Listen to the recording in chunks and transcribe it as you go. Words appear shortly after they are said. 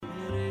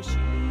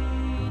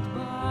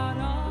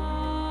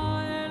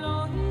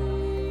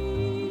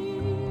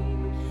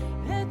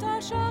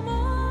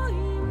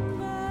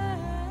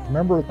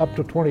Remember, up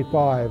to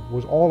 25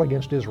 was all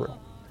against Israel.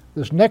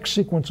 This next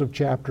sequence of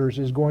chapters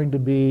is going to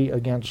be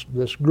against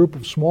this group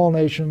of small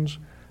nations,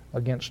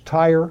 against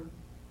Tyre,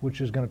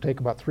 which is going to take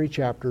about 3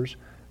 chapters,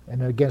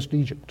 and against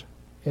Egypt.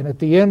 And at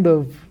the end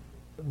of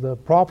the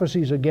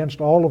prophecies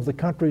against all of the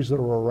countries that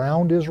are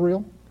around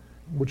Israel,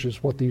 which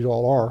is what these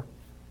all are,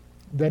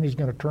 then he's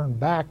going to turn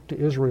back to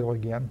Israel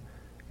again,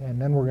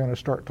 and then we're going to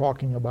start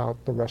talking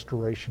about the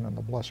restoration and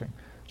the blessing.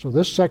 So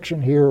this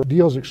section here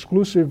deals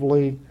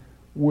exclusively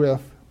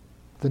with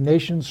the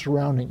nations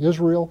surrounding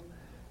Israel,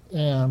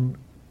 and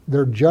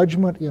their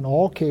judgment in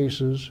all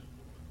cases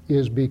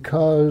is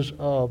because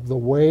of the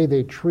way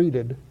they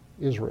treated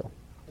Israel.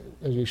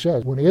 As he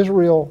says, when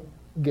Israel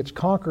gets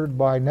conquered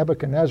by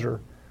Nebuchadnezzar,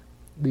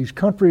 these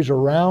countries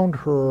around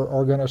her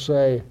are going to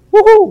say,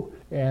 woohoo,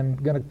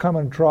 and going to come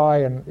and try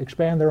and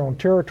expand their own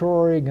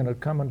territory, going to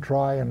come and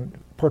try and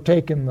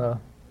partake in the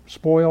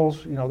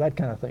spoils, that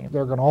kind of thing.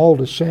 They're going to all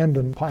descend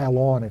and pile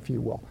on, if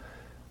you will.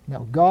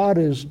 Now, God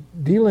is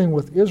dealing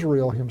with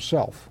Israel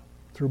himself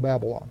through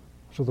Babylon.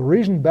 So the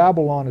reason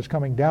Babylon is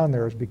coming down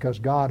there is because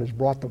God has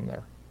brought them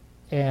there.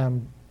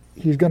 And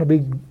he's going to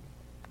be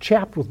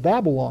chapped with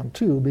Babylon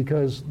too,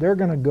 because they're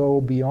going to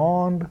go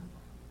beyond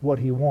what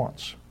he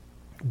wants.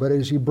 But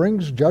as he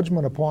brings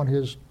judgment upon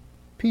his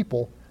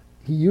people,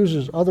 he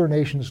uses other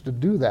nations to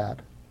do that,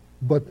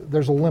 but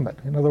there's a limit.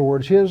 In other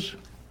words, his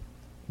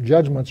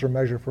judgments are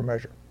measure for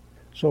measure.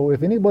 So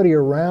if anybody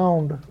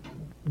around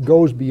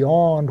goes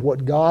beyond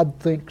what God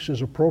thinks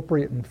is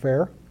appropriate and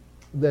fair,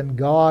 then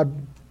God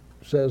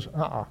says,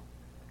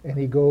 and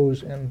he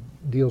goes and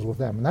deals with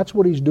them. And that's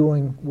what he's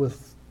doing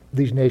with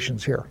these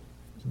nations here.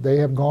 They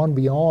have gone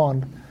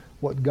beyond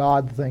what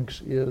God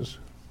thinks is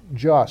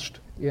just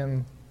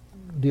in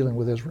dealing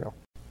with Israel.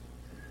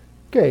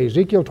 Okay,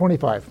 Ezekiel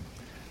 25.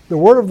 The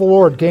word of the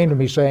Lord came to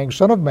me, saying,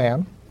 Son of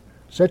man,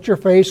 set your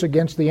face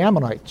against the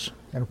Ammonites,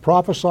 and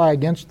prophesy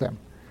against them.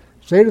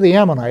 Say to the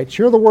Ammonites,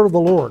 hear the word of the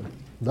Lord.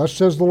 Thus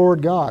says the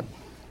Lord God,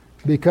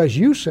 because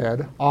you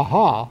said,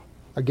 Aha,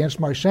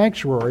 against my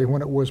sanctuary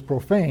when it was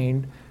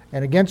profaned,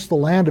 and against the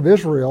land of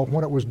Israel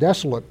when it was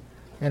desolate,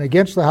 and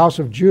against the house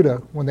of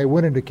Judah when they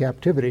went into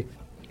captivity.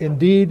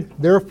 Indeed,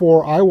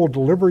 therefore I will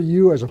deliver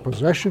you as a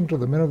possession to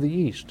the men of the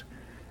east,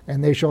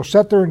 and they shall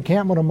set their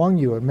encampment among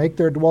you, and make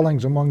their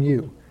dwellings among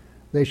you.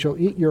 They shall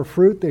eat your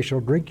fruit, they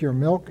shall drink your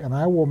milk, and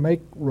I will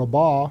make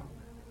Rabbah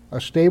a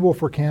stable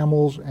for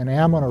camels, and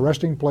Ammon a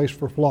resting place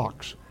for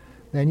flocks.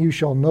 Then you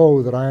shall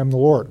know that I am the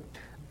Lord.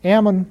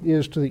 Ammon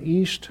is to the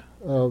east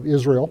of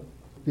Israel.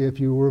 If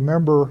you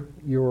remember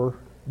your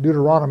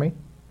Deuteronomy,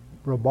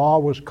 Rabbah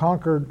was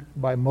conquered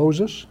by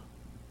Moses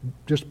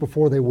just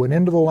before they went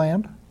into the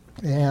land.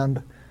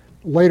 And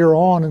later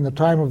on in the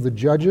time of the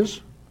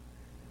judges,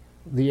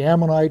 the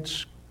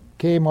Ammonites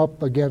came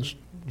up against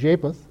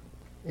Japheth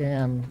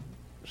and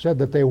said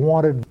that they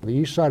wanted the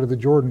east side of the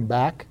Jordan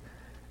back,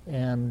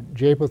 and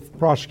Japheth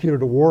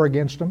prosecuted a war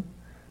against them.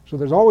 So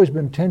there's always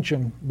been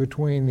tension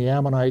between the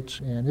Ammonites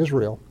and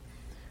Israel.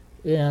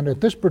 And at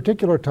this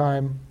particular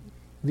time,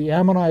 the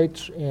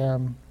Ammonites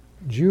and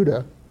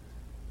Judah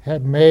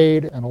had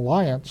made an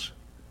alliance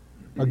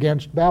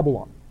against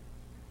Babylon.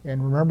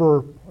 And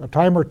remember a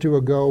time or two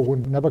ago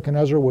when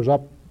Nebuchadnezzar was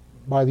up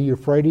by the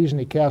Euphrates and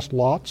he cast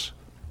lots,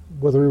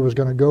 whether he was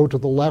going to go to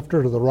the left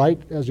or to the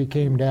right as he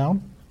came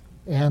down.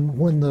 And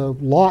when the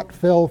lot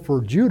fell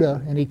for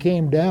Judah and he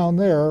came down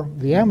there,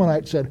 the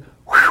Ammonites said,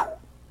 whew,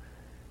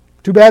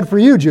 too bad for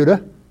you,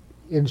 Judah,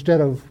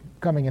 instead of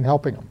coming and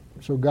helping him.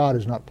 So God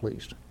is not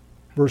pleased.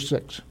 Verse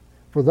 6,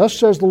 For thus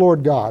says the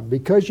Lord God,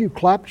 because you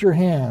clapped your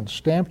hands,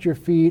 stamped your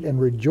feet,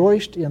 and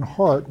rejoiced in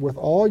heart with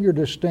all your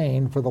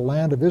disdain for the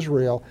land of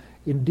Israel,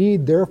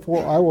 indeed,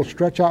 therefore, I will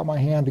stretch out my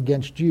hand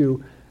against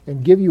you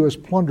and give you as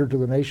plunder to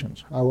the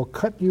nations. I will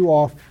cut you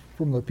off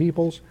from the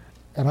peoples,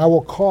 and I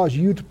will cause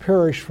you to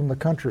perish from the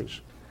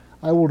countries.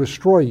 I will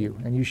destroy you,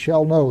 and you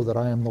shall know that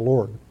I am the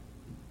Lord.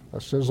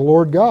 Thus says the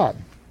Lord God,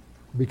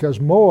 because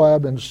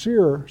Moab and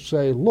Seir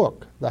say,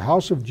 Look, the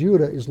house of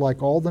Judah is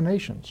like all the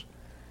nations.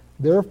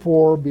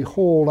 Therefore,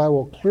 behold, I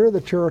will clear the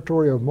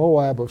territory of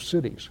Moab of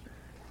cities,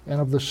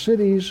 and of the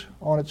cities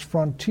on its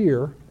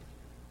frontier,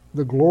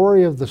 the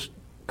glory of the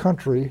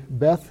country,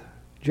 Beth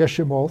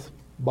Jeshimoth,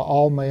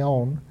 Baal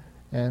Maon,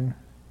 and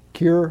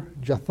Kir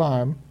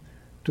Jathaim,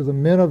 to the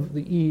men of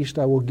the east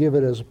I will give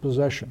it as a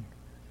possession,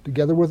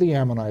 together with the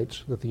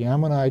Ammonites, that the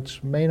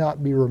Ammonites may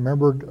not be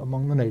remembered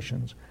among the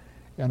nations,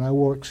 and I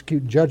will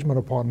execute judgment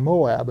upon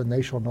Moab, and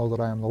they shall know that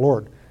I am the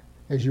Lord.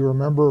 As you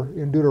remember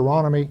in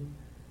Deuteronomy,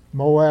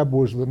 Moab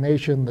was the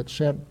nation that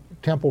sent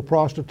temple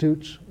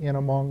prostitutes in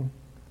among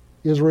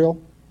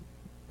Israel.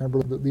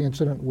 Remember the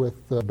incident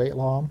with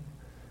Balaam?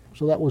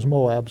 So that was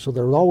Moab. So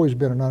there's always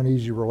been an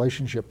uneasy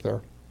relationship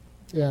there.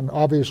 And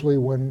obviously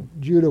when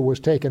Judah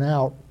was taken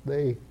out,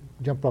 they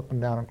jumped up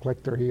and down and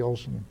clicked their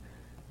heels and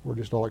were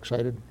just all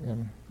excited,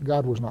 and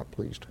God was not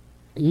pleased.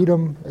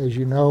 Edom, as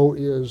you know,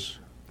 is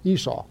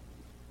Esau.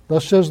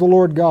 Thus says the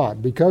Lord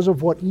God, because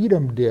of what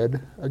Edom did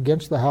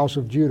against the house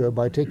of Judah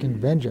by taking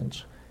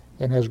vengeance,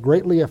 and has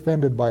greatly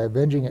offended by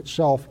avenging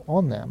itself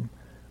on them,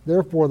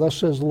 Therefore, thus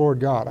says the Lord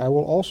God, I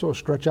will also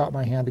stretch out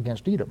my hand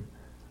against Edom,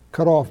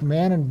 cut off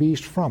man and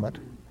beast from it,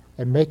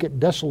 and make it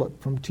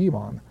desolate from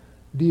Teman.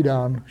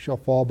 Dedan shall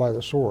fall by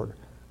the sword.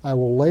 I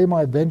will lay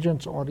my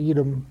vengeance on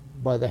Edom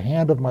by the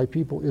hand of my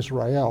people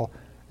Israel,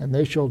 and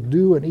they shall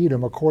do in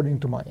Edom according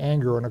to my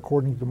anger and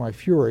according to my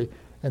fury,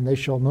 and they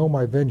shall know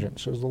my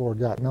vengeance, says the Lord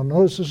God. Now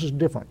notice this is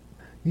different.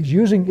 He's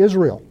using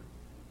Israel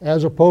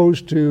as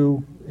opposed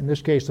to, in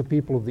this case, the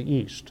people of the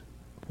east.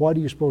 Why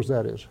do you suppose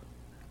that is?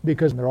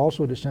 Because they're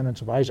also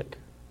descendants of Isaac.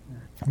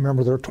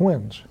 Remember, they're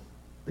twins.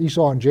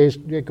 Esau and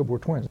Jacob were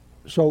twins.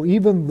 So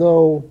even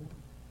though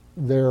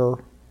their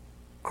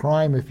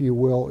crime, if you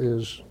will,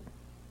 is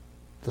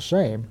the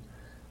same,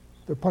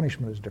 their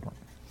punishment is different.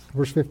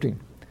 Verse 15.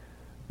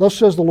 Thus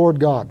says the Lord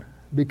God,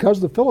 because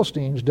the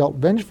Philistines dealt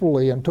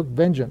vengefully and took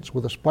vengeance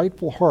with a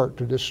spiteful heart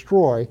to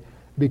destroy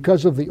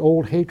because of the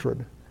old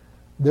hatred,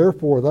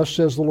 therefore thus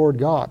says the Lord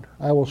God,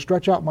 I will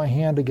stretch out my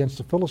hand against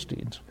the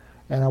Philistines,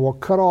 and I will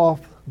cut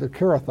off the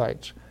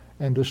Kerethites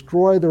and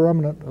destroy the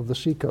remnant of the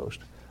seacoast.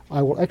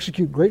 I will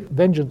execute great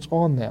vengeance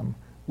on them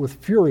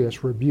with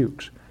furious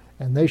rebukes,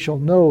 and they shall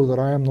know that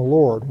I am the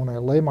Lord when I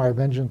lay my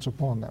vengeance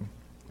upon them.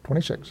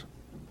 26.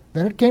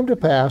 Then it came to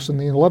pass in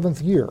the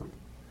 11th year,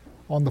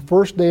 on the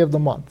first day of the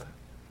month,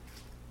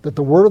 that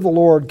the word of the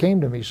Lord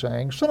came to me,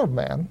 saying, Son of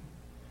man,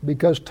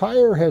 because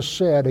Tyre has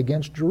said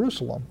against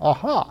Jerusalem,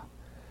 Aha!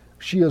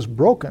 She is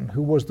broken,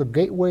 who was the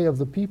gateway of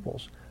the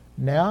peoples.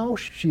 Now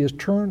she is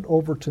turned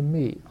over to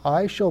me.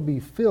 I shall be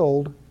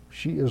filled,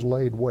 she is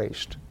laid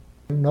waste.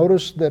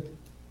 Notice that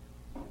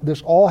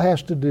this all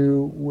has to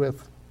do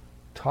with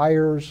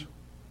Tyre's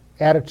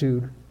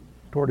attitude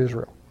toward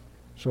Israel.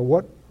 So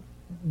what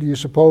do you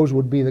suppose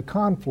would be the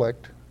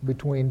conflict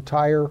between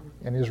Tyre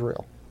and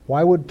Israel?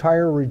 Why would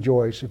Tyre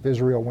rejoice if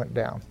Israel went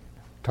down?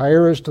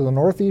 Tyre is to the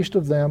northeast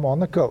of them on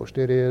the coast.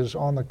 It is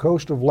on the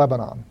coast of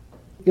Lebanon.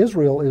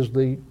 Israel is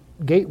the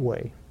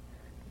gateway.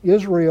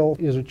 Israel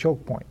is a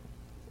choke point.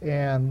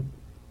 And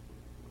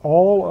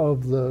all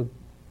of the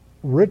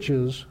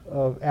riches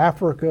of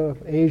Africa,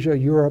 Asia,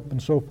 Europe,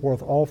 and so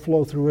forth all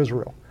flow through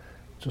Israel.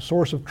 It's a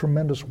source of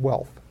tremendous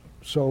wealth.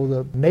 So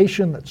the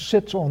nation that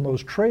sits on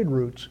those trade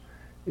routes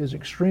is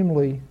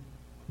extremely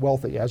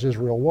wealthy, as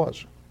Israel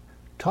was.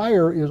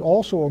 Tyre is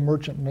also a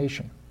merchant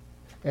nation,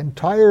 and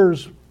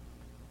Tyre's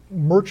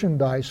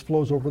merchandise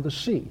flows over the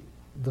sea.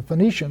 The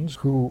Phoenicians,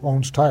 who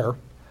owns Tyre,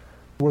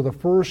 were the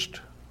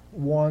first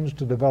ones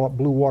to develop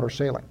blue water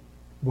sailing.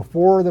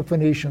 Before the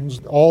Phoenicians,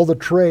 all the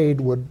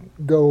trade would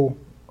go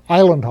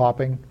island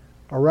hopping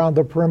around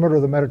the perimeter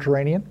of the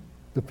Mediterranean.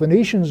 The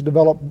Phoenicians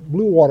developed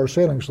blue water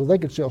sailing so they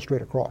could sail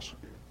straight across.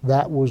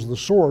 That was the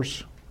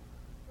source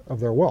of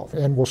their wealth.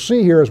 And we'll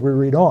see here as we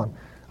read on,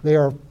 they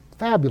are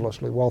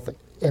fabulously wealthy.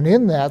 And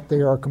in that,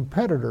 they are a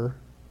competitor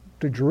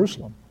to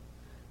Jerusalem,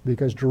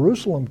 because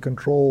Jerusalem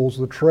controls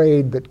the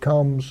trade that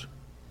comes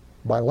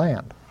by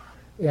land.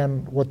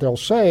 And what they'll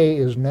say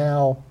is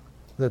now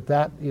that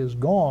that is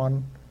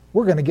gone,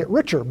 we're going to get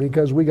richer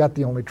because we got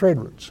the only trade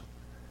routes.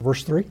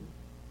 Verse 3.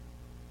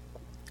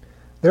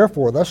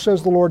 Therefore, thus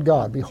says the Lord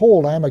God,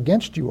 Behold, I am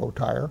against you, O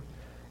Tyre,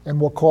 and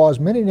will cause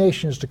many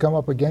nations to come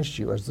up against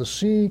you, as the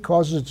sea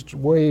causes its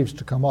waves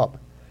to come up.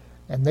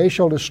 And they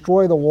shall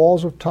destroy the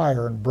walls of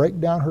Tyre and break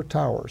down her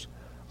towers.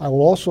 I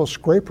will also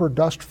scrape her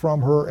dust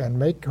from her and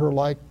make her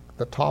like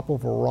the top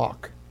of a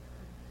rock.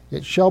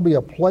 It shall be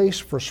a place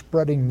for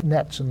spreading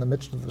nets in the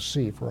midst of the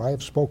sea, for I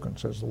have spoken,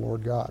 says the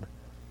Lord God.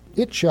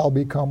 It shall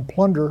become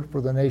plunder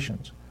for the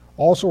nations.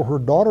 Also her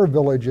daughter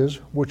villages,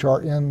 which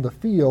are in the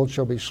field,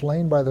 shall be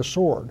slain by the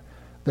sword.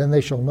 Then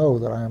they shall know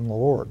that I am the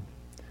Lord.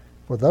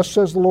 For thus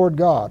says the Lord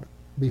God,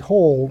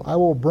 Behold, I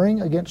will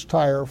bring against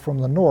Tyre from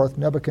the north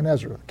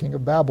Nebuchadnezzar, king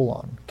of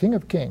Babylon, king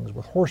of kings,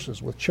 with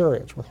horses, with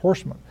chariots, with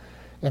horsemen,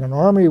 and an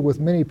army with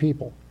many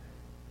people.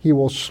 He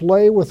will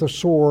slay with a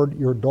sword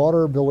your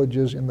daughter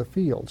villages in the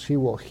fields. He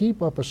will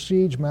heap up a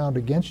siege mound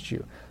against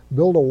you,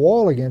 build a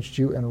wall against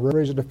you, and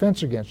raise a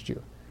defense against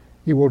you.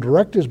 He will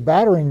direct his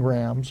battering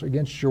rams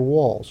against your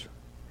walls,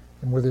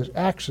 and with his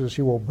axes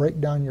he will break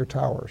down your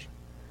towers.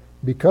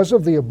 Because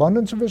of the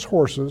abundance of his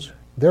horses,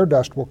 their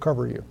dust will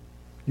cover you.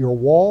 Your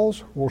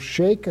walls will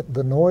shake at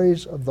the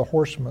noise of the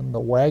horsemen, the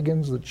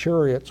wagons, the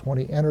chariots, when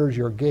he enters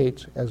your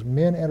gates, as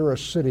men enter a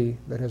city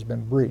that has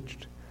been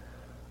breached.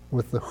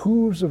 With the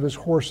hooves of his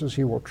horses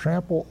he will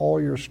trample all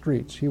your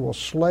streets. He will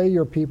slay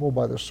your people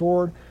by the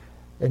sword,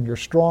 and your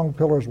strong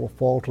pillars will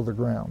fall to the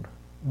ground.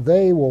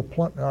 They will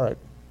all right,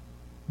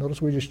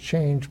 notice we just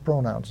changed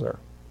pronouns there.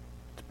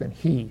 It's been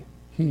he.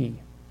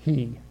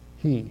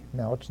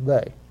 Now it's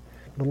they.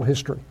 A little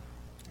history.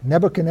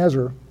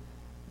 Nebuchadnezzar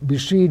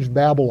besieged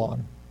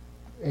Babylon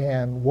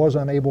and was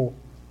unable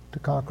to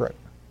conquer it.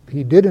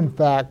 He did, in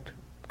fact,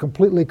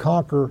 completely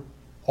conquer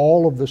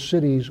all of the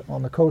cities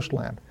on the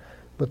coastland.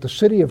 But the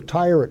city of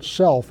Tyre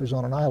itself is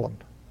on an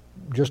island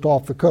just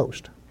off the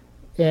coast.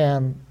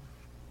 And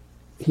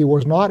he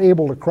was not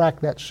able to crack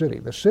that city.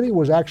 The city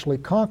was actually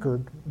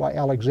conquered by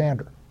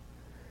Alexander.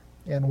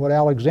 And what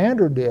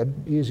Alexander did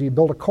is he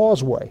built a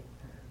causeway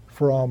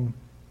from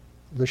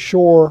the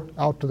shore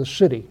out to the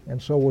city,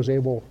 and so was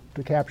able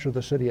to capture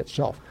the city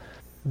itself.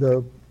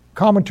 The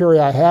commentary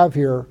I have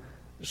here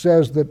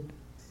says that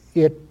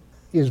it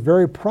is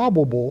very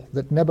probable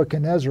that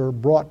Nebuchadnezzar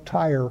brought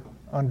Tyre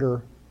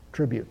under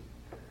tribute,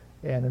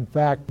 and in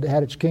fact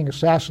had its king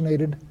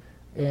assassinated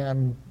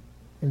and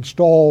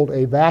installed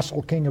a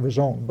vassal king of his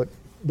own,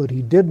 but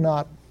he did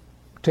not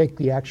take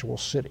the actual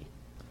city.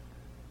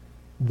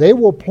 They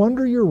will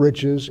plunder your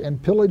riches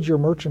and pillage your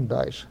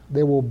merchandise.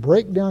 They will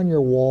break down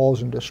your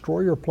walls and destroy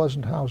your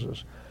pleasant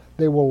houses.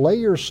 They will lay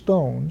your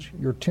stones,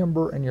 your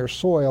timber, and your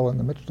soil in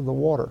the midst of the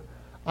water.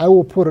 I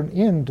will put an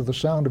end to the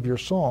sound of your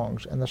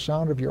songs, and the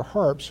sound of your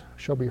harps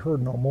shall be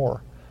heard no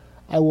more.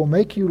 I will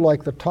make you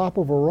like the top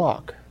of a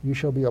rock. You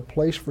shall be a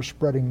place for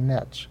spreading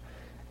nets,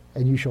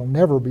 and you shall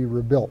never be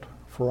rebuilt,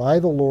 for I,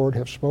 the Lord,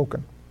 have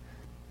spoken.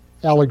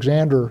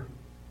 Alexander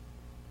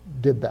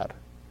did that.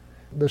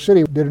 The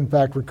city did in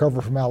fact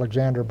recover from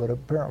Alexander, but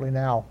apparently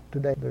now,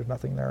 today, there's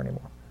nothing there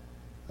anymore.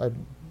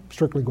 I'm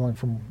strictly going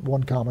from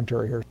one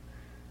commentary here.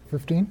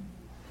 15.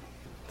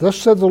 Thus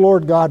said the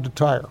Lord God to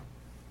Tyre,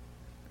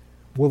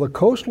 will the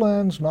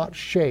coastlands not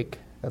shake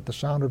at the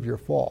sound of your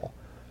fall,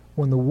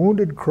 when the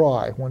wounded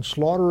cry, when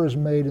slaughter is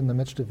made in the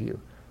midst of you,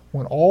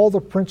 when all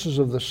the princes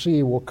of the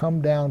sea will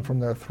come down from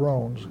their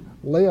thrones,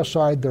 lay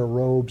aside their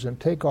robes, and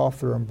take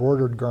off their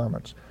embroidered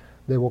garments?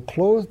 They will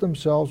clothe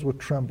themselves with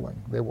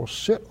trembling. They will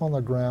sit on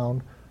the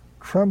ground,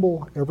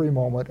 tremble every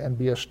moment, and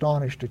be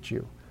astonished at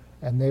you.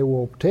 And they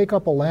will take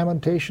up a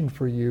lamentation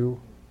for you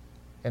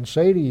and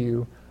say to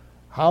you,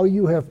 how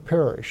you have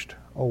perished,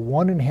 O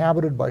one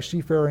inhabited by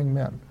seafaring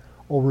men,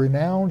 O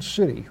renowned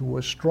city who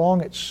was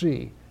strong at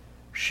sea,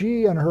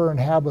 she and her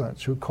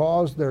inhabitants who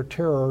caused their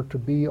terror to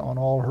be on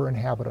all her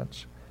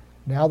inhabitants.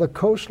 Now the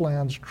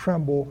coastlands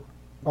tremble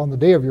on the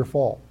day of your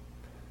fall.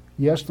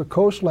 Yes, the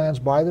coastlands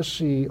by the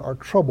sea are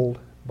troubled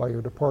by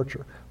your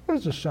departure. What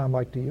does this sound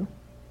like to you?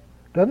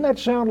 Doesn't that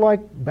sound like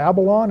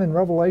Babylon in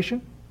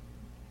Revelation?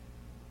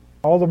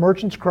 All the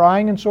merchants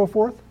crying and so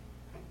forth?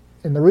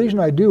 And the reason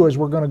I do is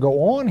we're going to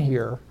go on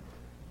here,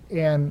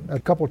 and a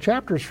couple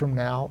chapters from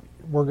now,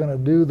 we're going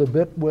to do the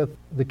bit with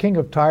the king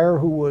of Tyre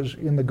who was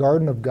in the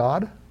garden of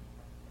God.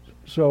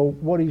 So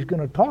what he's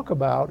going to talk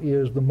about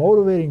is the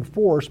motivating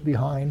force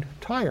behind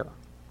Tyre,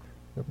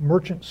 the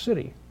merchant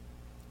city.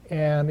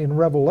 And in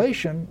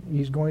Revelation,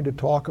 he's going to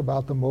talk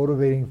about the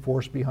motivating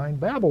force behind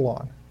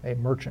Babylon, a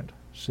merchant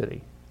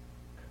city.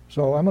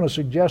 So I'm going to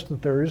suggest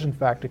that there is in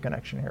fact a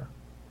connection here.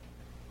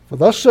 For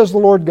thus says the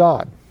Lord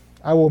God,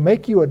 I will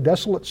make you a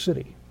desolate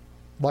city,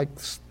 like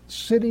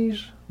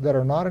cities that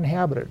are not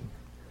inhabited,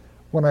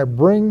 when I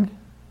bring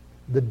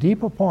the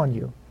deep upon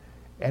you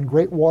and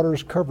great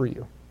waters cover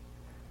you.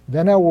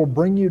 Then I will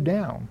bring you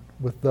down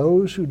with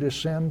those who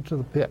descend to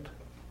the pit.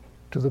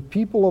 To the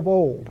people of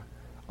old,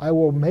 I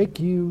will make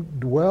you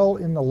dwell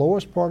in the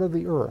lowest part of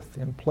the earth,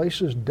 in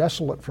places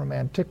desolate from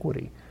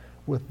antiquity,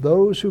 with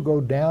those who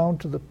go down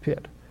to the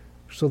pit,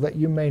 so that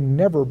you may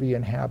never be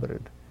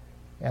inhabited.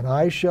 And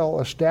I shall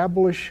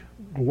establish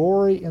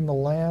glory in the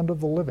land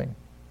of the living.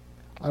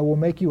 I will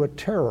make you a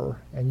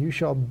terror, and you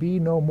shall be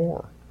no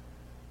more.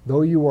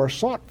 Though you are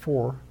sought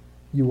for,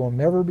 you will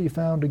never be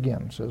found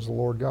again, says the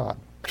Lord God.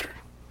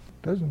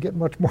 Doesn't get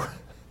much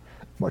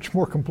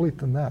more complete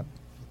than that.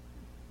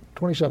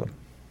 27.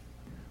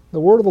 The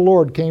word of the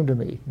Lord came to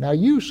me. Now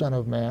you, son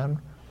of man,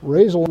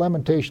 raise a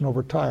lamentation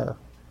over Tyre,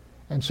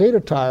 and say to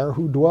Tyre,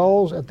 who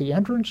dwells at the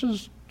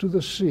entrances to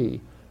the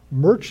sea,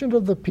 merchant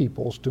of the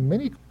peoples, to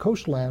many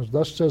coastlands,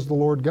 thus says the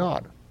Lord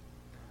God.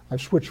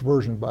 I've switched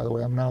versions, by the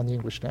way. I'm now in the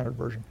English Standard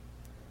Version.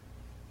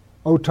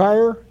 O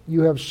Tyre,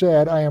 you have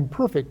said, I am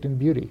perfect in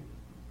beauty.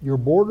 Your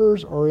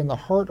borders are in the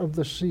heart of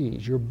the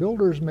seas. Your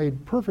builders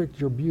made perfect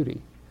your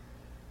beauty.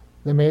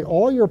 They made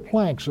all your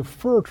planks of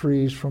fir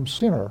trees from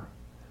Sinner.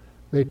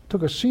 They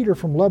took a cedar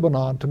from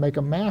Lebanon to make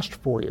a mast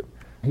for you.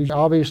 He's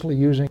obviously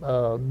using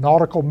a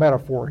nautical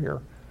metaphor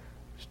here.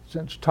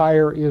 Since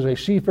Tyre is a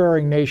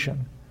seafaring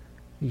nation,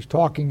 he's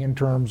talking in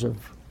terms of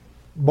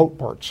boat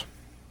parts.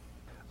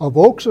 Of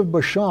oaks of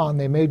Bashan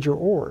they made your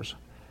oars.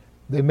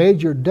 They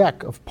made your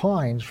deck of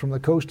pines from the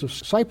coast of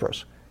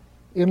Cyprus,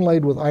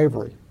 inlaid with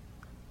ivory.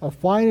 A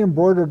fine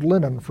embroidered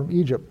linen from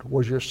Egypt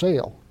was your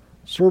sail,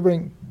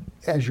 serving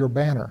as your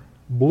banner.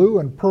 Blue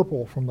and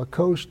purple from the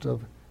coast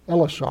of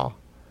Elishah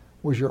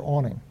was your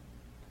awning.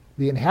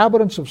 The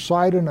inhabitants of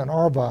Sidon and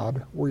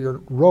Arvad were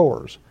your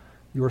rowers.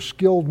 Your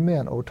skilled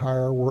men, O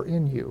Tyre, were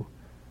in you.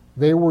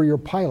 They were your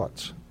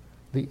pilots.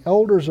 The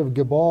elders of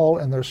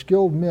Gebal and their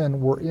skilled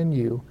men were in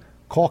you,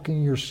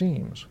 caulking your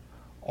seams.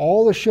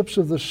 All the ships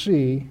of the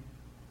sea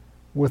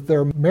with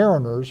their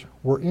mariners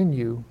were in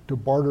you to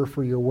barter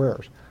for your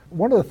wares.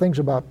 One of the things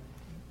about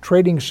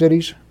trading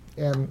cities,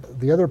 and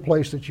the other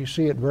place that you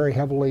see it very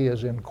heavily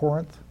is in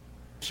Corinth,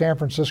 San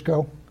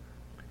Francisco,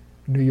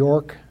 New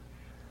York,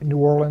 New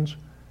Orleans,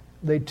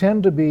 they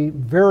tend to be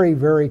very,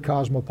 very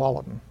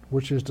cosmopolitan,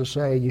 which is to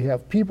say you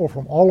have people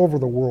from all over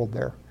the world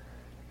there.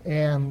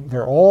 And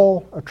they're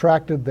all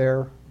attracted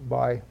there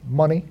by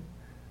money,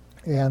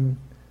 and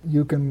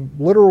you can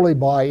literally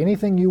buy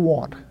anything you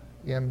want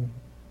in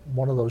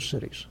one of those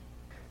cities.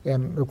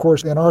 And of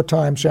course, in our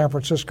time, San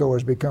Francisco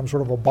has become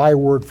sort of a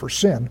byword for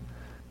sin,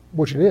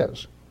 which it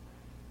is.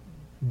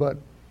 But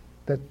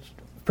that's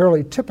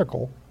fairly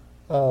typical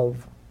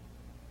of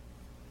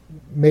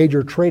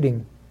major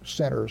trading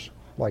centers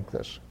like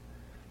this.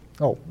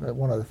 Oh,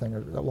 one other thing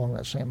along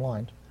that same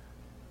line.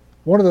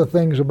 One of the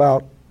things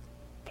about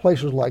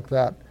places like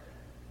that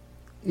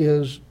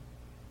is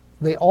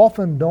they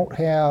often don't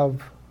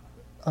have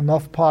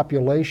enough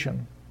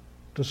population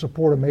to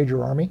support a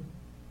major army,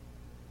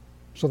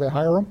 so they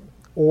hire them,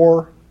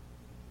 or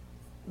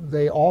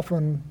they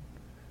often,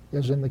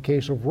 as in the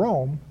case of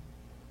Rome,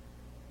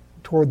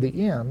 toward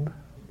the end,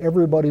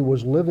 everybody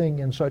was living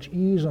in such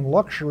ease and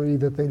luxury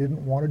that they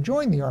didn't want to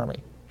join the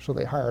army, so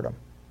they hired them.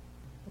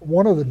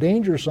 One of the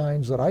danger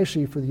signs that I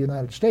see for the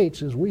United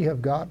States is we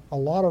have got a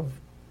lot of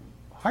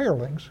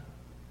hirelings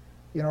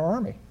in our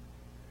army.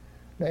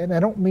 And I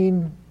don't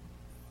mean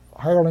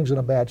hirelings in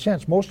a bad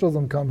sense. Most of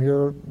them come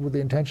here with the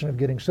intention of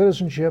getting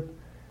citizenship.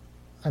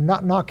 I'm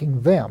not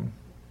knocking them.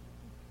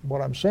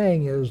 What I'm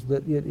saying is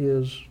that it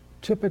is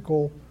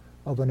typical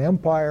of an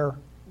empire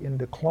in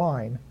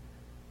decline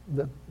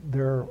that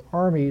their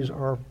armies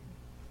are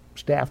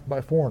staffed by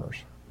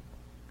foreigners.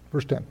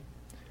 Verse 10.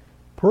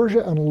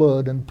 Persia and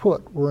Lud and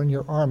Put were in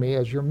your army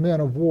as your men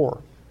of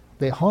war.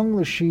 They hung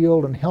the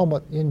shield and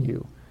helmet in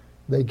you.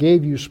 They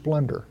gave you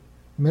splendor.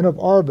 Men of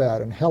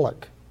Arvad and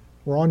Helek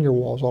were on your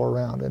walls all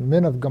around, and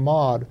men of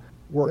Gamad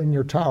were in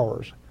your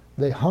towers.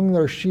 They hung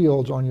their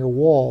shields on your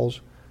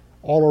walls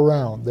all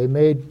around. They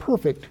made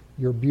perfect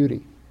your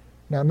beauty.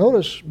 Now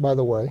notice, by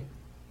the way,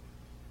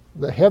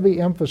 the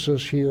heavy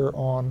emphasis here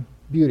on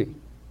beauty.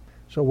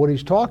 So what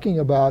he's talking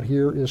about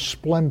here is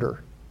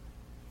splendor.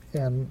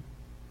 And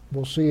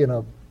we'll see in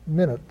a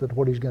minute that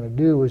what he's going to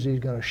do is he's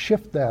going to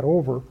shift that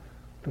over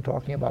to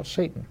talking about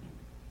Satan.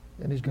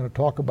 And he's going to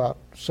talk about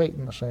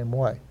Satan the same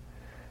way.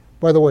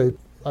 By the way,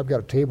 I've got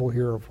a table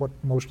here of what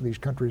most of these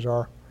countries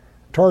are.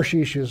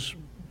 Tarshish is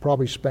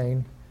probably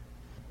Spain.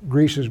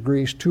 Greece is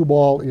Greece.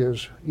 Tubal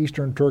is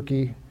eastern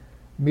Turkey.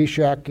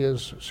 Meshach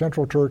is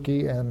central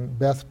Turkey. And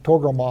Beth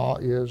Togarmah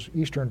is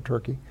eastern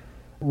Turkey.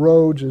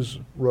 Rhodes is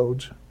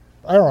Rhodes.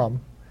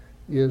 Aram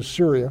is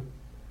Syria.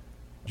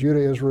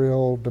 Judah,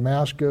 Israel,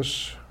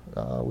 Damascus,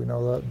 we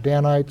know the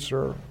Danites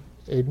are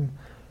Aden.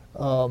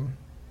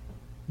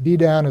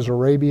 Dedan is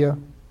Arabia.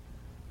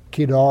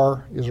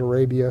 Kedar is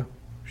Arabia.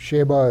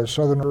 Sheba is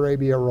southern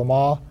Arabia.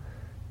 Ramah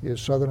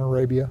is southern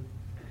Arabia.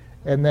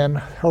 And then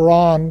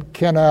Haran,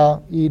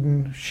 Kenna,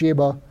 Eden,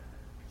 Sheba,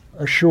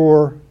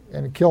 Ashur,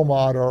 and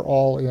Kilmad are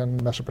all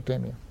in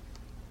Mesopotamia.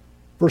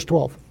 Verse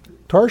 12.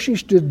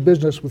 Tarshish did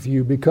business with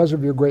you because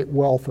of your great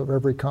wealth of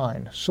every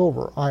kind,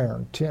 silver,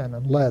 iron, tin,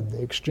 and lead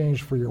they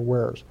exchanged for your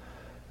wares.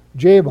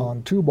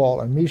 Javan,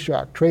 Tubal, and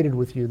Meshach traded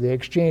with you. They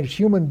exchanged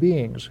human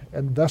beings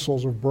and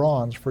vessels of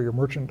bronze for your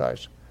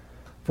merchandise.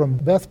 From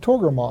Beth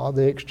Togarmah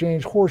they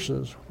exchanged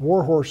horses,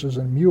 war horses,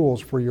 and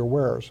mules for your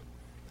wares.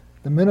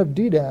 The men of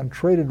Dedan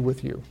traded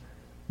with you.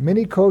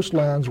 Many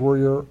coastlands were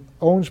your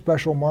own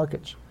special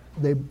markets.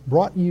 They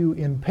brought you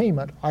in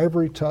payment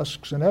ivory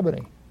tusks and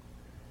ebony.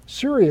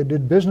 Syria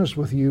did business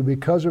with you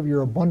because of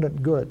your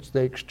abundant goods.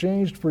 They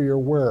exchanged for your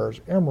wares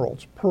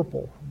emeralds,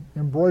 purple,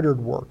 embroidered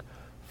work,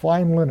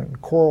 fine linen,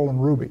 coral,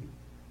 and ruby.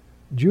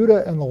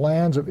 Judah and the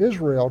lands of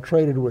Israel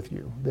traded with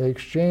you. They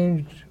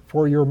exchanged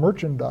for your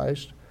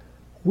merchandise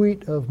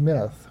wheat of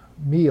Minnith,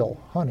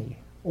 meal, honey,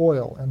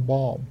 oil, and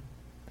balm.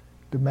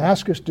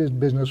 Damascus did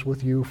business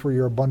with you for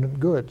your abundant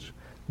goods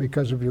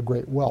because of your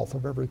great wealth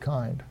of every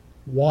kind,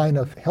 wine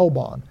of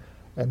Helbon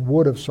and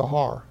wood of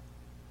Sahar,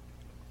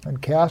 and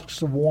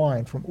casks of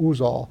wine from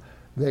Uzal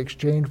they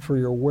exchanged for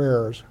your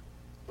wares,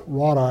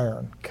 wrought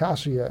iron,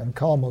 cassia and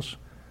calmus.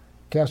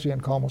 Cassia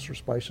and calmus are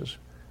spices,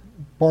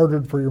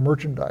 bartered for your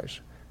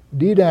merchandise.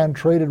 Dedan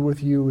traded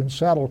with you in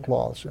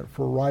saddlecloths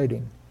for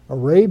riding.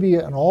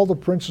 Arabia and all the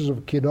princes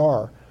of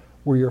Kedar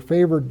were your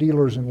favored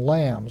dealers in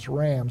lambs,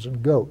 rams,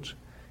 and goats.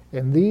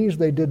 And these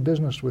they did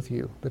business with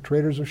you. The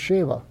traders of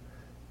Sheva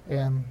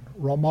and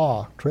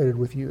Ramah traded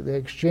with you. They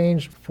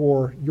exchanged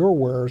for your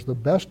wares the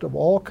best of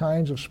all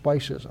kinds of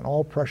spices and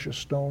all precious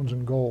stones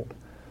and gold.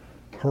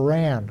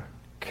 Haran,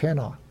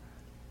 Kenna,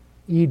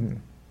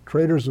 Eden,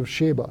 traders of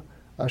Sheba,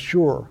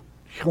 Ashur,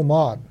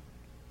 Chilmad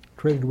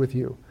traded with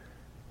you.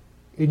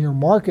 In your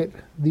market,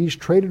 these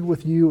traded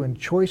with you in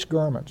choice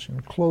garments, in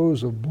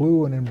clothes of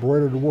blue and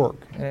embroidered work,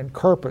 and in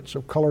carpets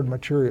of colored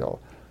material,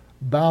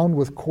 bound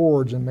with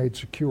cords and made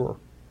secure.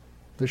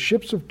 The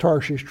ships of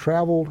Tarshish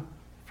traveled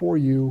for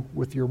you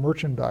with your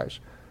merchandise,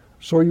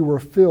 so you were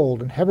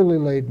filled and heavily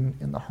laden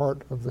in the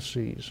heart of the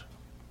seas.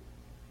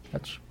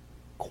 That's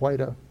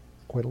quite a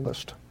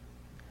list.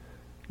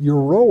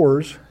 Your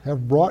rowers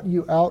have brought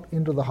you out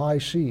into the high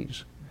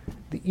seas.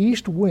 The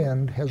east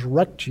wind has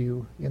wrecked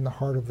you in the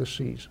heart of the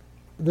seas.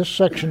 This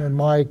section in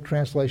my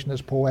translation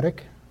is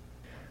poetic.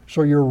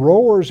 So your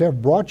rowers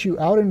have brought you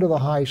out into the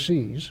high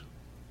seas,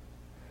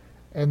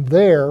 and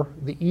there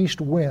the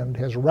east wind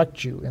has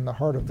wrecked you in the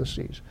heart of the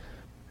seas.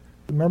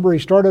 Remember, he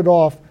started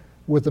off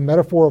with the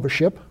metaphor of a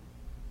ship,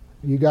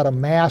 You got a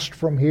mast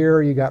from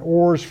here, you got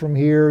oars from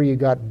here, you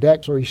got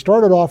deck. So he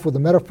started off with the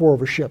metaphor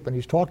of a ship, and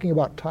he's talking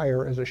about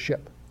Tyre as a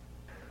ship.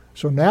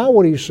 So now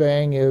what he's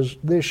saying is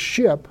this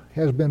ship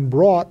has been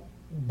brought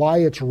by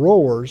its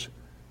rowers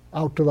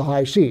out to the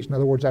high seas. In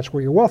other words, that's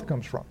where your wealth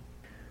comes from.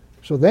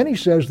 So then he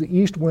says the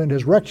east wind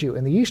has wrecked you,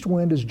 and the east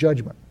wind is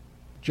judgment.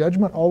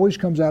 Judgment always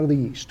comes out of the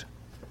east,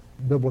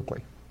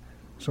 biblically.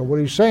 So what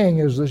he's saying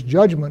is this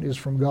judgment is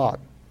from God.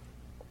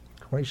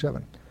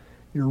 27.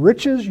 Your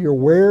riches, your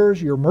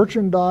wares, your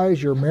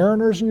merchandise, your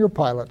mariners and your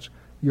pilots,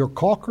 your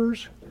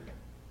caulkers,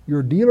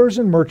 your dealers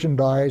in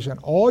merchandise, and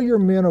all your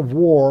men of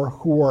war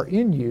who are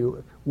in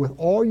you, with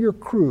all your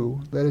crew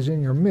that is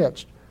in your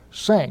midst,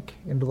 sank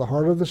into the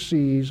heart of the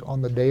seas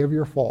on the day of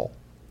your fall.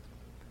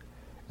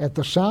 At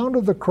the sound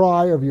of the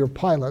cry of your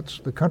pilots,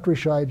 the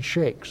countryside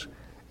shakes,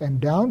 and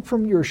down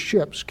from your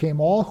ships came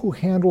all who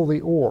handle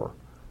the oar.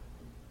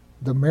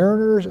 The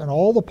mariners and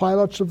all the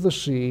pilots of the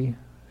sea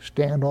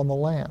stand on the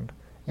land,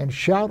 and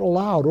shout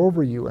aloud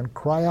over you, and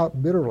cry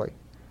out bitterly.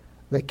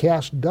 They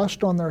cast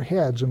dust on their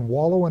heads and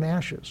wallow in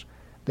ashes.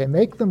 They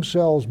make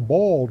themselves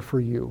bald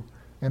for you,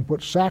 and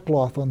put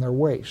sackcloth on their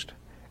waist.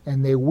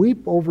 And they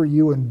weep over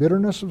you in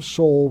bitterness of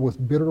soul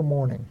with bitter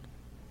mourning.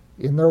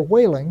 In their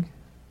wailing,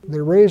 they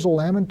raise a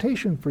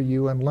lamentation for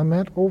you and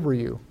lament over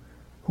you.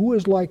 Who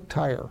is like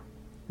Tyre,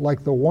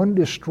 like the one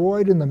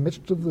destroyed in the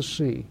midst of the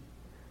sea?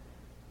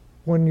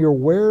 When your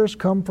wares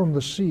come from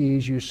the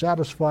seas, you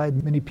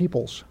satisfied many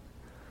peoples.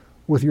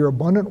 With your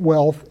abundant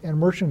wealth and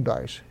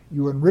merchandise,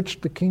 you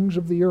enriched the kings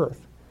of the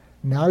earth.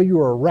 Now you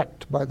are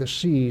wrecked by the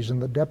seas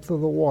and the depth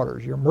of the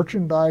waters. Your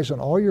merchandise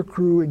and all your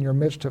crew in your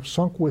midst have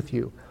sunk with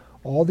you.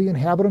 All the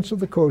inhabitants of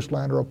the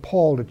coastland are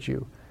appalled at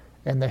you,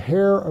 and the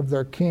hair of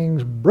their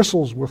kings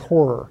bristles with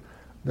horror.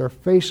 Their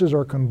faces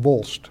are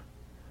convulsed.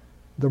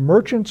 The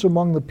merchants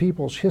among the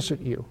peoples hiss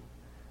at you.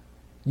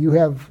 You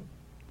have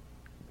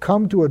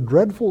come to a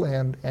dreadful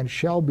end and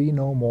shall be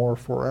no more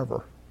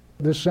forever.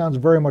 This sounds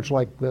very much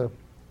like the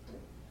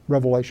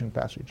Revelation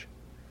passage,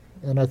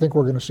 and I think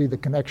we're going to see the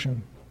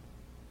connection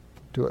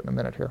to it in a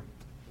minute here.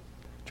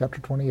 Chapter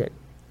 28.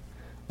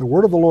 The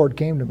word of the Lord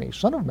came to me,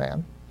 Son of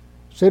man,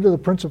 say to the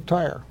prince of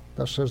Tyre,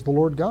 thus says the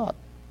Lord God,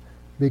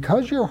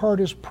 because your heart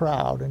is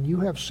proud, and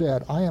you have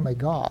said, I am a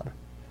god,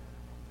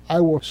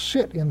 I will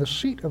sit in the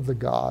seat of the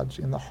gods,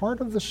 in the heart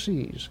of the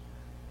seas.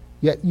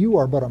 Yet you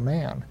are but a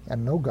man,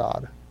 and no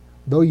god,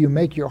 though you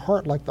make your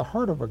heart like the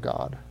heart of a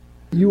god.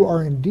 You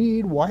are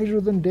indeed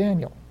wiser than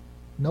Daniel.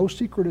 No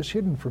secret is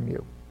hidden from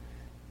you.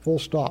 Full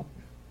stop.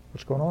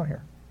 What's going on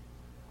here?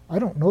 I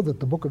don't know that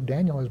the book of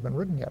Daniel has been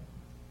written yet.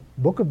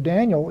 The book of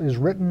Daniel is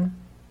written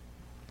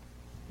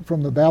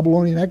from the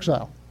Babylonian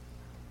exile.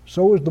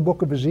 So is the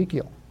book of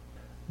Ezekiel.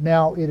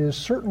 Now, it is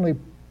certainly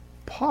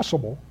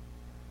possible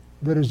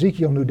that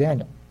Ezekiel knew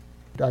Daniel.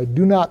 I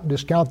do not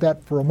discount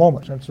that for a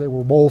moment, since they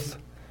were both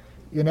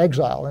in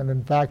exile, and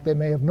in fact, they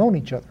may have known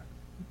each other.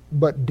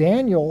 But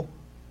Daniel,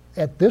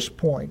 at this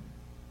point,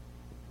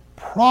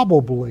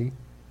 probably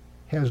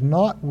has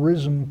not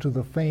risen to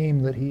the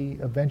fame that he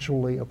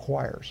eventually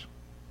acquires.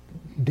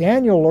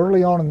 Daniel,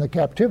 early on in the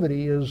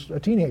captivity, is a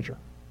teenager.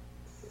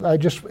 I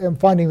just am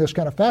finding this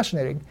kind of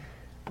fascinating,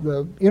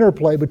 the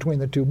interplay between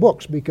the two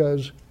books,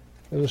 because,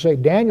 as I say,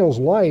 Daniel's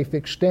life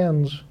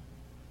extends.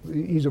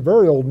 He's a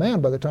very old man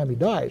by the time he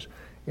dies,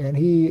 and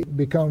he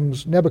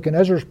becomes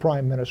Nebuchadnezzar's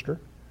prime minister.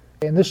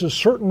 And this is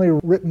certainly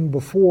written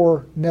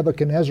before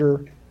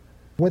Nebuchadnezzar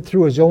went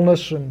through his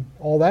illness and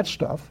all that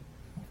stuff.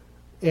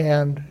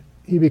 And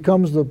he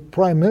becomes the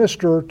prime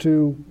minister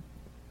to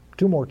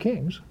two more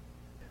kings.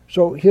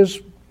 So his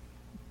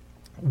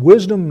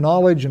wisdom,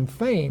 knowledge, and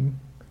fame,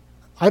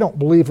 I don't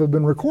believe have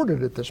been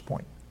recorded at this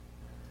point.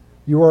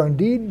 You are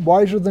indeed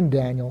wiser than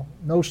Daniel.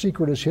 No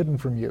secret is hidden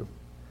from you.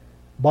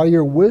 By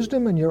your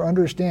wisdom and your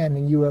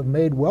understanding you have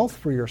made wealth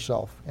for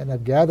yourself and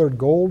have gathered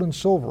gold and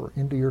silver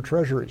into your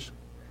treasuries.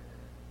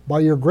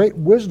 By your great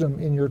wisdom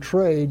in your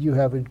trade you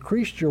have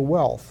increased your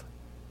wealth,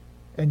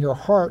 and your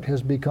heart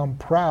has become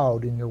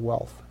proud in your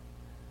wealth.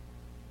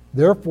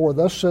 Therefore,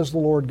 thus says the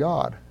Lord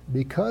God,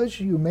 because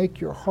you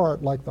make your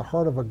heart like the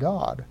heart of a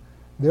god,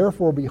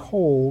 therefore,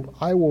 behold,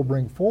 I will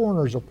bring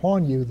foreigners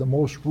upon you, the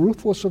most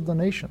ruthless of the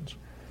nations,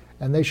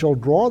 and they shall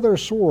draw their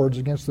swords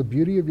against the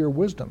beauty of your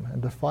wisdom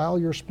and defile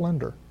your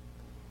splendor.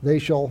 They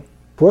shall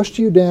thrust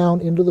you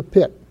down into the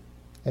pit,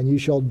 and you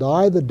shall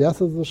die the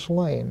death of the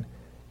slain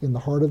in the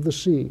heart of the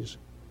seas.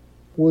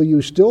 Will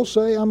you still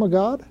say, I'm a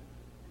god?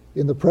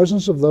 In the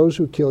presence of those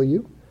who kill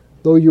you,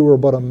 though you were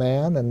but a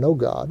man and no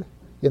god,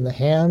 in the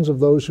hands of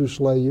those who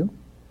slay you?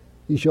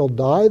 You shall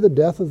die the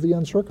death of the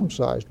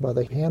uncircumcised by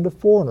the hand of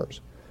foreigners,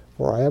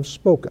 for I have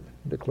spoken,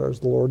 declares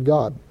the Lord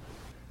God.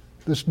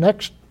 This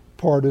next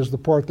part is the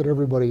part that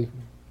everybody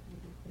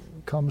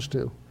comes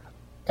to.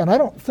 And I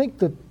don't think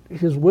that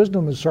his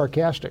wisdom is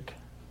sarcastic.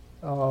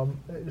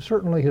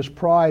 Certainly his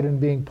pride in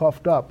being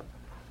puffed up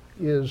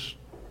is,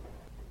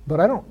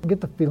 but I don't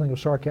get the feeling of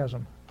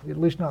sarcasm, at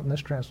least not in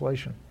this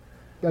translation.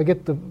 I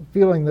get the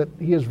feeling that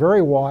he is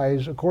very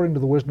wise according to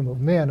the wisdom of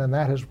men, and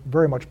that has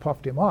very much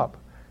puffed him up.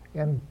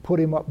 and put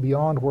him up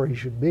beyond where he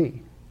should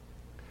be.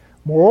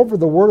 Moreover,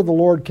 the word of the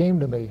Lord came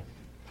to me,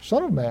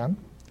 Son of man,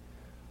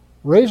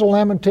 raise a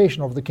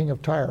lamentation over the king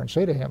of Tyre, and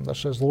say to him, Thus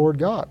says the Lord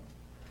God,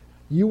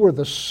 you were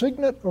the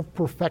signet of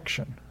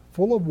perfection,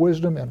 full of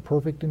wisdom and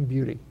perfect in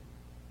beauty.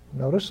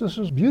 Notice this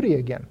is beauty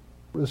again.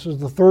 This is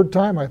the third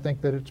time, I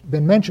think, that it's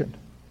been mentioned.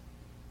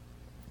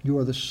 You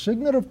are the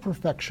signet of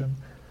perfection,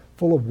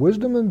 full of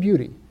wisdom and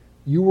beauty.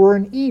 You were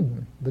in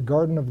Eden, the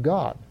garden of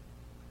God.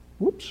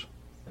 Whoops.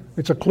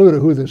 It's a clue to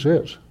who this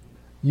is.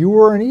 You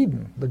were in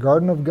Eden, the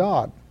garden of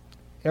God.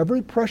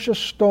 Every precious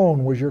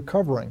stone was your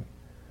covering.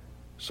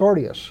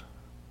 Sardius,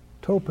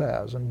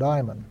 topaz and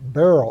diamond,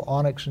 beryl,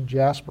 onyx and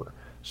jasper,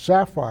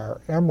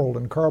 sapphire, emerald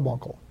and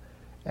carbuncle.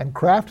 And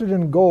crafted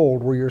in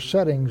gold were your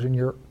settings and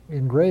your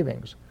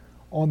engravings.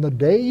 On the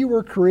day you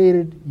were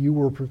created, you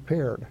were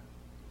prepared.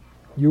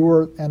 You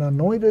were an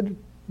anointed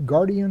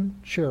guardian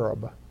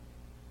cherub.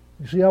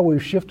 You see how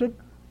we've shifted?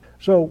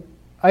 So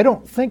I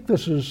don't think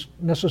this is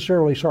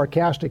necessarily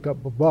sarcastic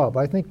up above.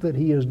 I think that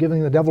he is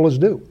giving the devil his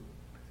due.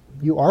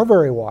 You are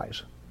very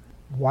wise,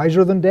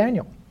 wiser than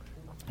Daniel.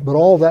 But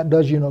all that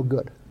does you no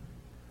good.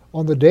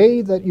 On the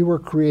day that you were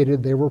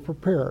created, they were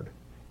prepared.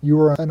 You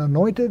were an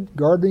anointed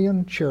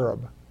guardian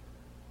cherub.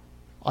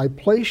 I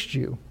placed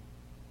you.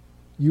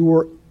 You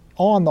were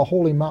on the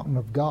holy mountain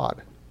of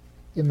God.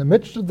 In the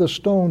midst of the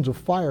stones of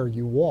fire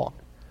you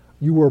walked.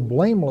 You were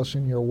blameless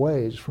in your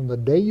ways from the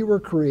day you were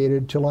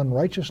created till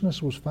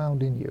unrighteousness was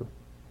found in you.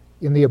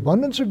 In the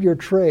abundance of your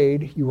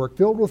trade you were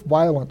filled with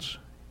violence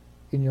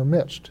in your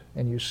midst,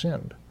 and you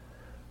sinned.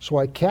 So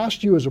I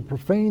cast you as a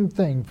profane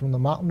thing from the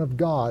mountain of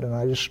God, and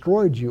I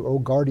destroyed you, O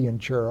guardian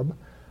cherub,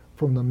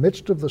 from the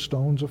midst of the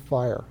stones of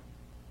fire.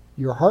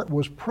 Your heart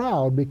was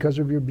proud because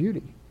of your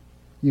beauty.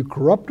 You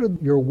corrupted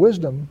your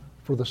wisdom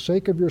for the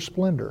sake of your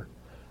splendor.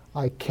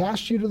 I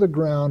cast you to the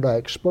ground. I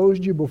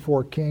exposed you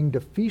before king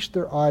to feast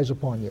their eyes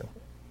upon you.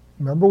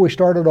 Remember we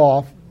started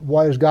off,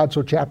 why is God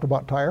so chapped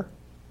about Tyre?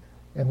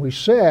 And we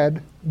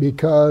said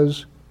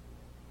because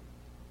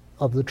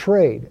of the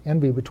trade,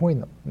 envy between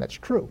them. And that's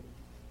true.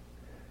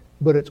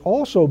 But it's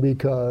also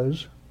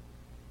because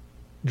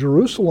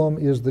Jerusalem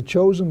is the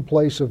chosen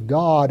place of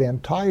God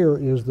and Tyre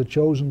is the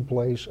chosen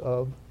place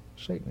of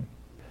Satan.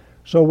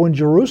 So when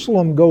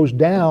Jerusalem goes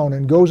down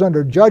and goes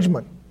under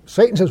judgment,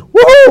 Satan says,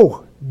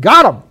 woohoo,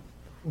 got him.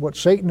 What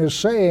Satan is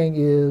saying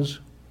is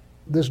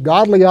this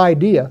godly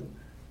idea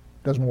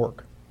doesn't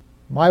work.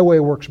 My way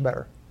works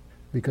better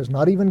because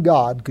not even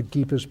God could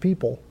keep his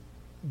people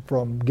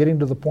from getting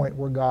to the point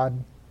where God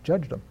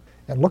judged them.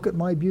 And look at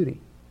my beauty.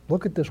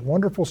 Look at this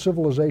wonderful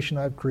civilization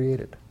I've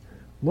created.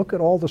 Look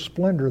at all the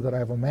splendor that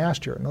I've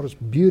amassed here. Notice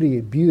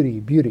beauty, beauty,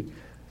 beauty,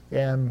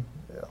 and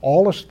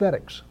all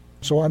aesthetics.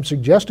 So I'm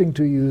suggesting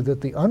to you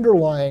that the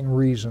underlying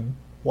reason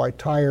why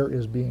Tyre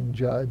is being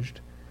judged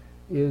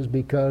is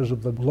because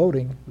of the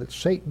gloating that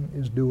Satan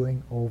is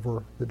doing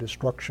over the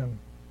destruction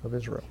of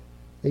Israel.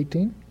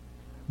 18.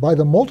 By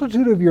the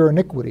multitude of your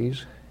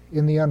iniquities,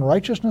 in the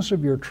unrighteousness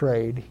of your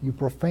trade, you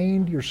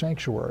profaned your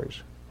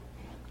sanctuaries.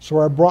 So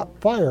I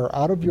brought fire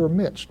out of your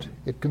midst,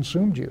 it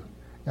consumed you,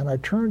 and I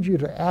turned you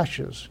to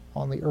ashes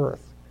on the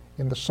earth,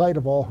 in the sight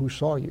of all who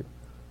saw you.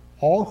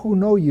 All who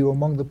know you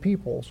among the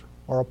peoples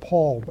are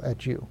appalled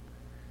at you.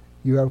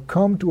 You have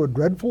come to a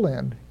dreadful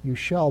end, you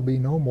shall be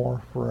no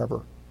more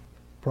forever.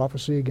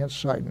 Prophecy against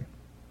Sidon.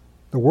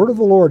 The word of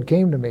the Lord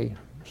came to me,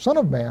 Son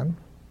of man,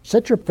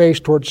 set your face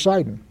toward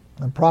Sidon,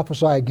 and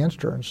prophesy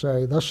against her, and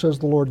say, Thus says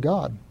the Lord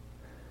God,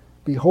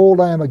 Behold,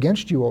 I am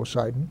against you, O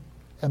Sidon,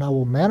 and I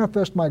will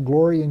manifest my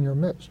glory in your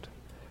midst.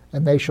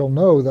 And they shall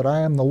know that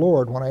I am the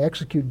Lord when I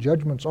execute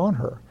judgments on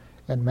her,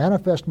 and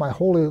manifest my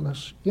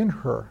holiness in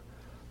her.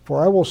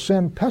 For I will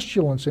send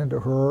pestilence into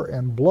her,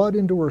 and blood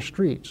into her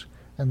streets,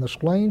 and the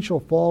slain shall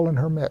fall in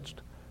her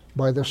midst,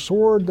 by the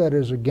sword that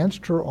is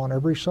against her on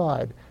every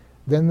side.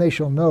 Then they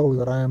shall know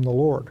that I am the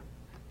Lord.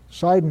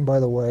 Sidon, by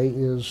the way,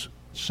 is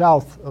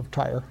south of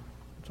Tyre.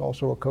 It's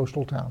also a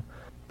coastal town,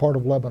 part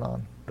of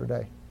Lebanon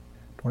today.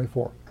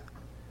 24.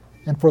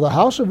 And for the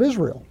house of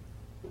Israel,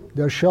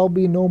 there shall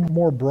be no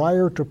more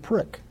briar to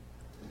prick,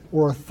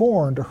 or a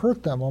thorn to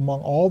hurt them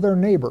among all their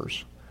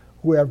neighbors,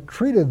 who have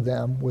treated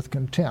them with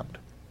contempt.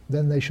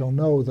 Then they shall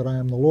know that I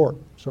am the Lord.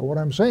 So what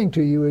I'm saying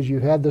to you is you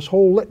had this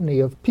whole litany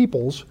of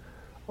peoples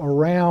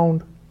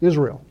around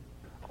Israel,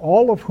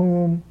 all of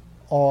whom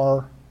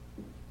are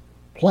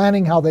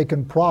planning how they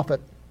can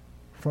profit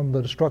from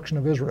the destruction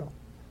of Israel.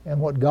 And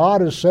what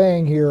God is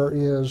saying here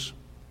is,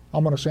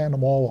 I'm going to sand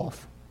them all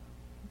off.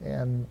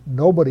 And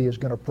nobody is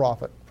going to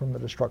profit from the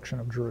destruction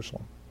of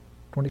Jerusalem.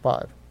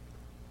 25.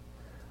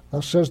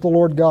 Thus says the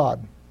Lord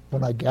God,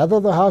 when I gather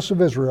the house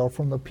of Israel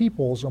from the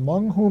peoples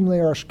among whom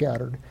they are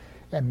scattered,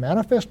 and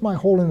manifest my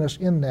holiness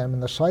in them in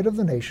the sight of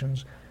the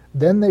nations,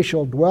 then they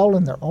shall dwell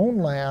in their own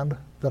land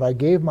that I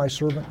gave my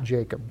servant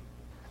Jacob.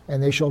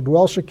 And they shall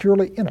dwell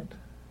securely in it.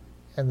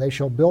 And they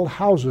shall build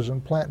houses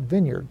and plant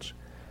vineyards.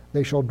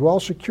 They shall dwell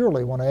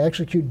securely when I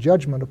execute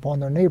judgment upon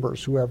their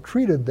neighbors who have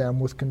treated them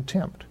with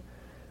contempt.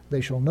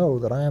 They shall know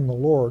that I am the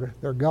Lord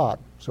their God.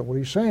 So what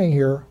he's saying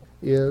here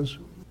is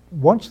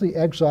once the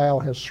exile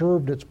has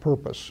served its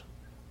purpose,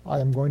 I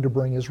am going to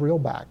bring Israel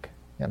back.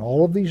 And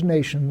all of these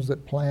nations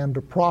that plan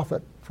to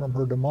profit from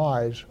her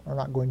demise are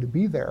not going to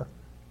be there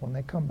when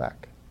they come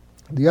back.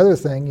 The other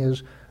thing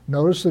is,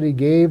 notice that he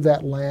gave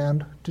that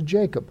land to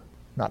Jacob,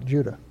 not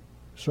Judah.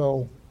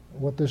 So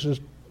what this is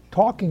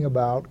talking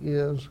about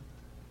is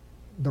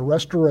the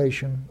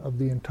restoration of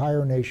the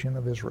entire nation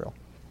of Israel,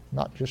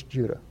 not just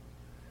Judah.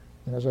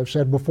 And as I've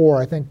said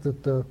before, I think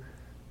that the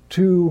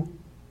two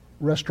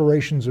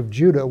restorations of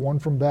Judah, one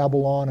from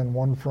Babylon and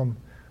one from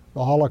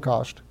the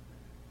Holocaust,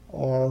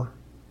 are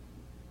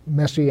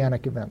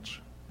messianic events.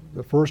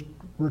 The first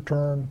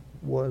return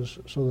was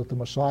so that the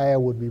Messiah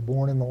would be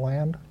born in the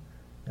land,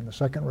 and the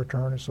second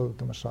return is so that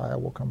the Messiah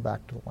will come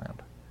back to the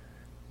land.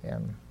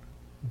 And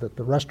that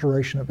the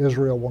restoration of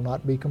Israel will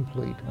not be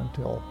complete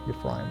until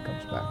Ephraim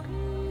comes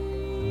back.